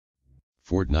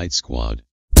Fortnite squad.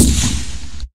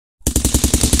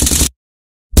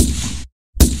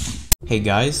 Hey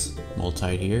guys,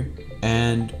 Multide here,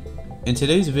 and in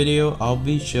today's video I'll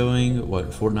be showing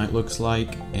what Fortnite looks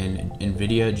like in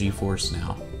Nvidia Geforce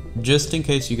NOW. Just in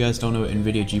case you guys don't know what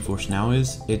Nvidia Geforce NOW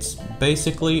is, it's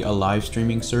basically a live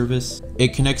streaming service.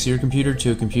 It connects your computer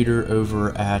to a computer over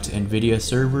at Nvidia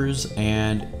servers,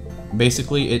 and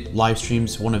basically it live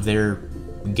streams one of their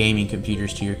gaming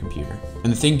computers to your computer.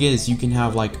 And the thing is, you can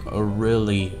have like a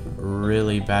really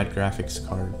bad graphics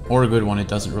card or a good one, it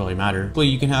doesn't really matter.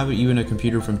 You can have even a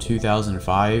computer from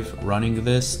 2005 running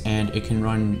this, and it can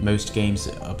run most games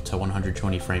up to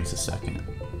 120 frames a second.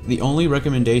 The only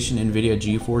recommendation Nvidia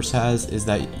Geforce has is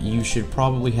that you should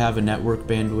probably have a network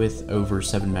bandwidth over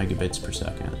 7 megabits per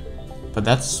second. But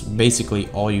that's basically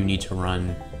all you need to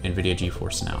run Nvidia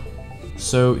Geforce NOW.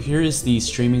 So here is the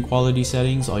streaming quality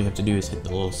settings. All you have to do is hit the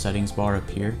little settings bar up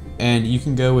here, and you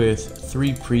can go with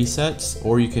 3 presets,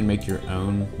 or you can make your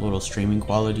own little streaming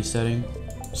quality setting.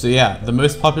 So yeah, the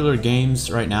most popular games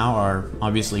right now are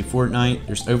obviously Fortnite,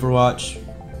 there's Overwatch,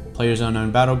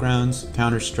 PlayerUnknown's Battlegrounds,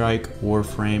 Counter-Strike,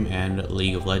 Warframe, and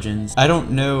League of Legends. I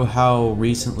don't know how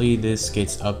recently this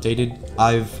gets updated.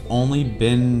 I've only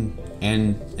been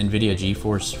in Nvidia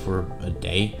Geforce for a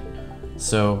day,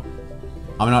 so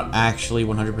I'm not actually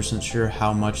 100% sure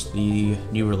how much the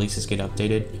new releases get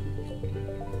updated,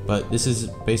 but this is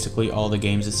basically all the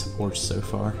games it supports so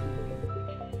far.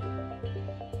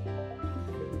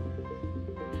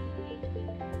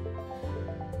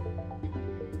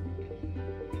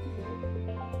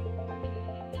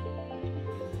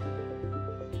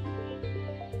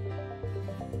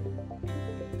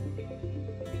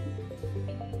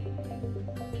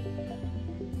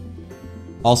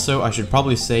 Also, I should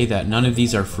probably say that none of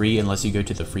these are free unless you go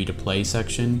to the free to play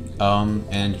section,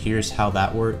 and here's how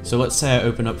that works. So let's say I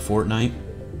open up Fortnite,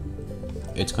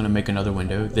 it's going to make another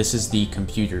window. This is the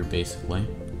computer basically,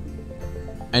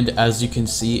 and as you can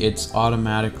see, it's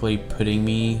automatically putting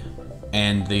me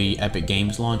in the Epic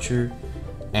Games launcher,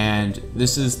 and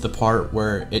this is the part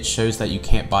where it shows that you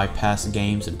can't bypass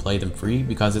games and play them free,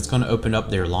 because it's going to open up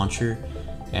their launcher,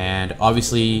 and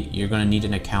obviously you're going to need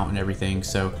an account and everything.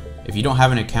 So if you don't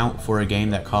have an account for a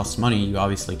game that costs money, you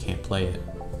obviously can't play it.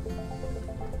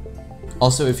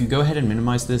 Also, if you go ahead and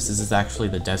minimize this, this is actually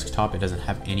the desktop. It doesn't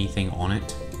have anything on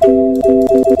it.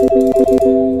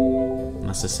 And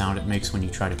that's the sound it makes when you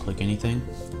try to click anything.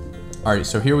 Alright,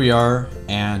 so here we are,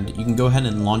 and you can go ahead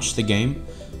and launch the game.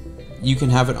 You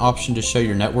can have an option to show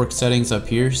your network settings up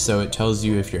here, so it tells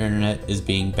you if your internet is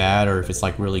being bad or if it's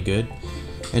like really good.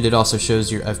 And it also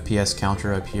shows your FPS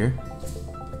counter up here.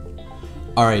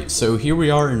 Alright, so here we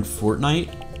are in Fortnite,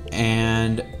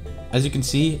 and as you can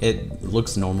see, it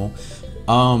looks normal.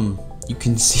 You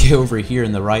can see over here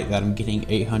in the right that I'm getting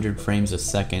 800 frames a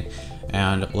second,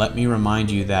 and let me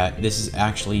remind you that this is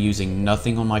actually using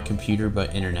nothing on my computer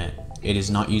but internet. It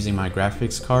is not using my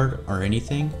graphics card or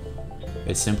anything.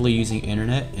 It's simply using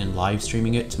internet and live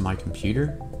streaming it to my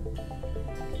computer.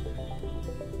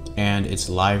 And it's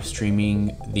live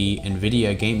streaming the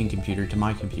Nvidia gaming computer to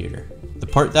my computer. The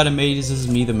part that amazes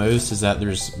me the most is that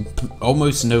there's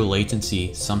almost no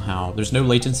latency somehow. There's no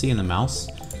latency in the mouse,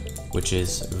 which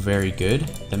is very good.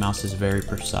 The mouse is very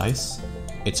precise.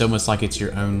 It's almost like it's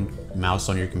your own mouse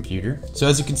on your computer. So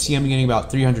as you can see, I'm getting about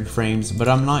 300 frames, but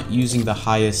I'm not using the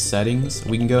highest settings.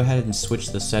 We can go ahead and switch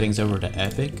the settings over to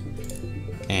Epic.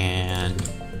 And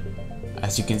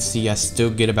as you can see, I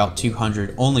still get about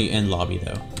 200, only in lobby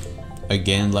though.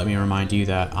 Again, let me remind you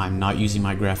that I'm not using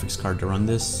my graphics card to run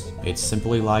this. It's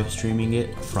simply live streaming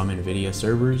it from Nvidia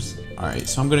servers. Alright,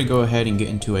 so I'm going to go ahead and get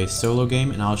into a solo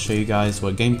game, and I'll show you guys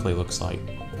what gameplay looks like.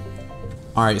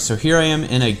 Alright, so here I am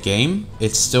in a game.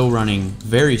 It's still running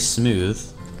very smooth.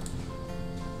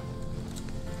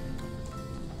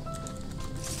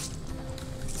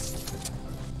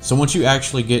 So once you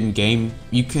actually get in game,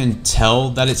 you can tell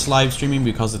that it's live streaming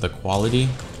because of the quality.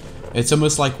 It's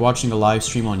almost like watching a live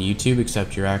stream on YouTube,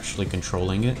 except you're actually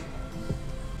controlling it.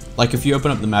 Like if you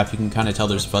open up the map, you can kind of tell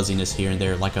there's fuzziness here and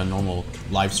there, like a normal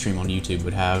live stream on YouTube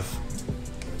would have.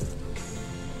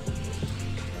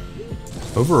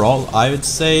 Overall, I would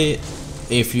say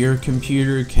if your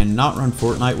computer cannot run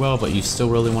Fortnite well, but you still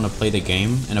really want to play the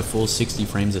game in a full 60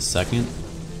 frames a second,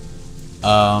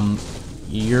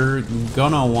 you're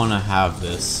gonna want to have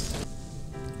this.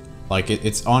 Like,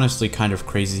 it's honestly kind of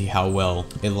crazy how well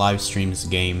it live streams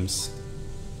games.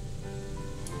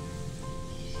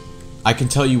 I can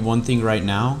tell you one thing right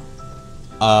now.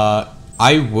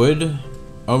 I would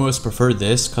almost prefer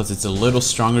this because it's a little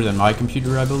stronger than my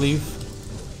computer, I believe.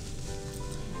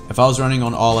 If I was running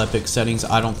on all epic settings,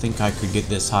 I don't think I could get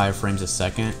this high of frames a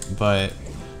second, but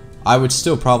I would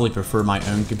still probably prefer my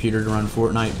own computer to run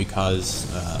Fortnite because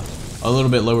a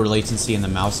little bit lower latency in the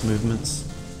mouse movements.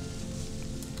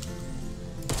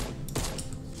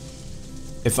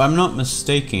 If I'm not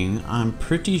mistaken, I'm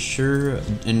pretty sure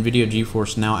Nvidia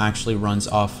Geforce Now actually runs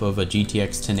off of a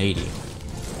GTX 1080.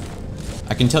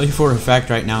 I can tell you for a fact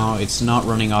right now, it's not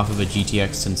running off of a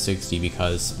GTX 1060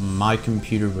 because my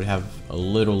computer would have a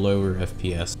little lower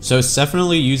FPS. So it's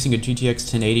definitely using a GTX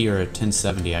 1080 or a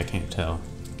 1070, I can't tell.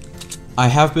 I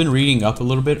have been reading up a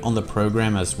little bit on the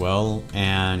program as well,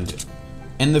 and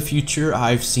in the future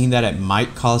I've seen that it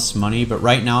might cost money, but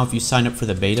right now if you sign up for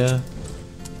the beta,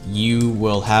 you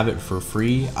will have it for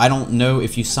free. I don't know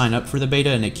if you sign up for the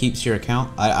beta and it keeps your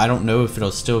account. I don't know if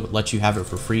it'll still let you have it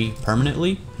for free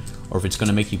permanently, or if it's going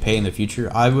to make you pay in the future.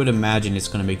 I would imagine it's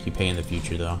going to make you pay in the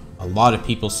future though. A lot of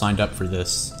people signed up for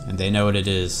this and they know what it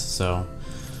is, so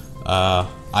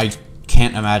I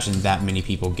can't imagine that many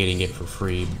people getting it for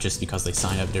free just because they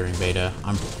signed up during beta.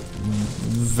 I'm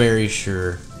very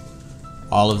sure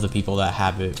all of the people that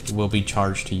have it will be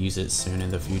charged to use it soon in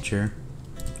the future.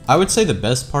 I would say the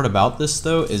best part about this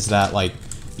though is that like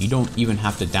you don't even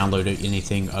have to download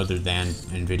anything other than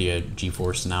Nvidia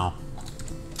Geforce Now.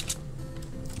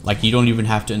 Like you don't even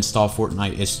have to install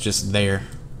Fortnite, it's just there.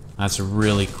 That's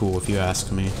really cool if you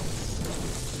ask me.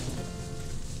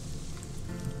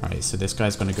 Alright, so this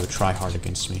guy's gonna go try hard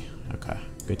against me. Okay,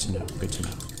 good to know, good to know.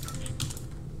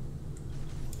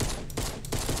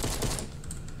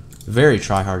 Very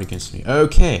try hard against me.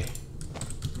 Okay.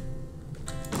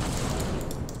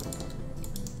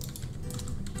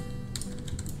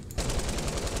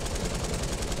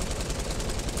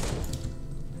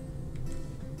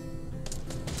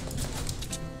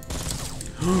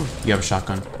 You have a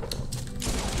shotgun.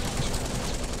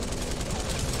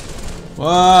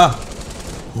 Whoa!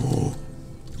 Oh,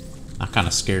 that kind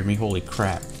of scared me. Holy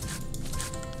crap.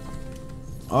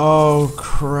 Oh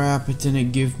crap, it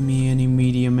didn't give me any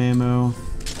medium ammo.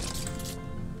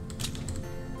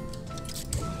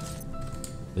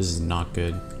 This is not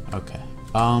good. Okay.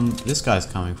 This guy's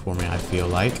coming for me, I feel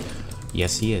like.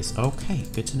 Yes, he is. Okay,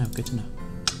 good to know, good to know.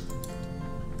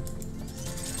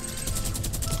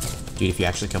 Dude, if you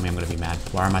actually kill me, I'm gonna be mad.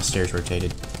 Why are my stairs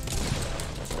rotated?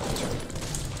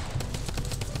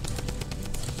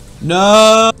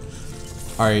 No!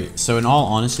 Alright, so in all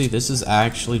honesty, this is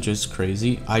actually just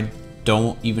crazy. I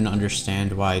don't even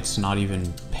understand why it's not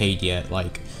even paid yet.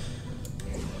 Like,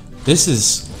 this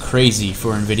is crazy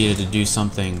for Nvidia to do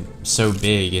something so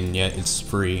big and yet it's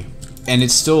free. And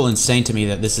it's still insane to me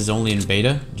that this is only in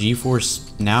beta.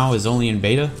 Geforce Now is only in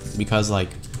beta because like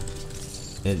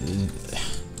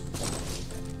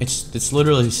it's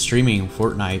literally streaming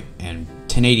Fortnite and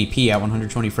 1080p at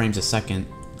 120 frames a second.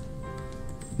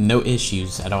 No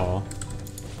issues at all.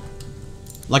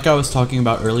 Like I was talking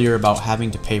about earlier about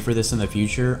having to pay for this in the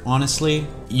future, honestly,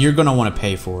 you're gonna want to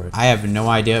pay for it. I have no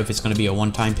idea if it's gonna be a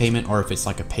one-time payment or if it's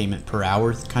like a payment per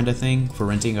hour kind of thing for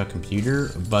renting a computer,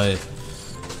 but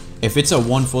if it's a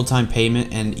one full-time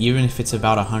payment and even if it's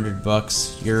about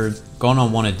 $100, you're gonna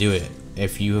want to do it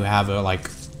if you have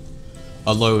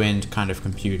a low-end kind of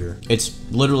computer. It's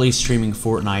literally streaming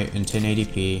Fortnite in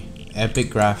 1080p, epic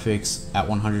graphics at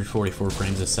 144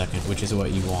 frames a second, which is what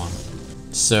you want.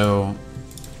 So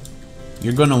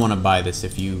you're gonna want to buy this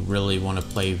if you really want to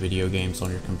play video games on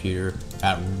your computer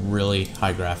at really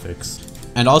high graphics.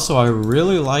 And also, I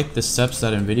really like the steps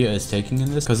that Nvidia is taking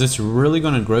in this because it's really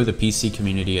going to grow the PC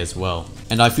community as well.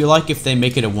 And I feel like if they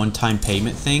make it a one-time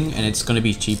payment thing and it's going to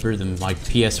be cheaper than like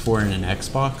PS4 and an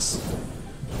Xbox,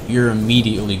 you're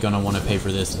immediately going to want to pay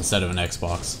for this instead of an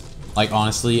Xbox. Like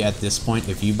honestly, at this point,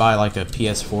 if you buy like a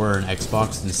PS4 or an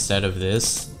Xbox instead of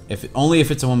this, only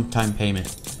if it's a one-time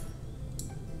payment,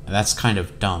 that's kind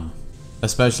of dumb.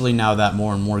 Especially now that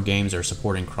more and more games are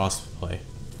supporting crossplay.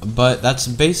 But that's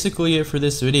basically it for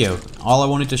this video. All I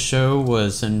wanted to show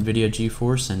was Nvidia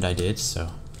Geforce, and I did, so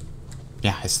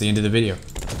yeah, it's the end of the video.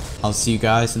 I'll see you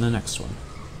guys in the next one.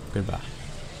 Goodbye.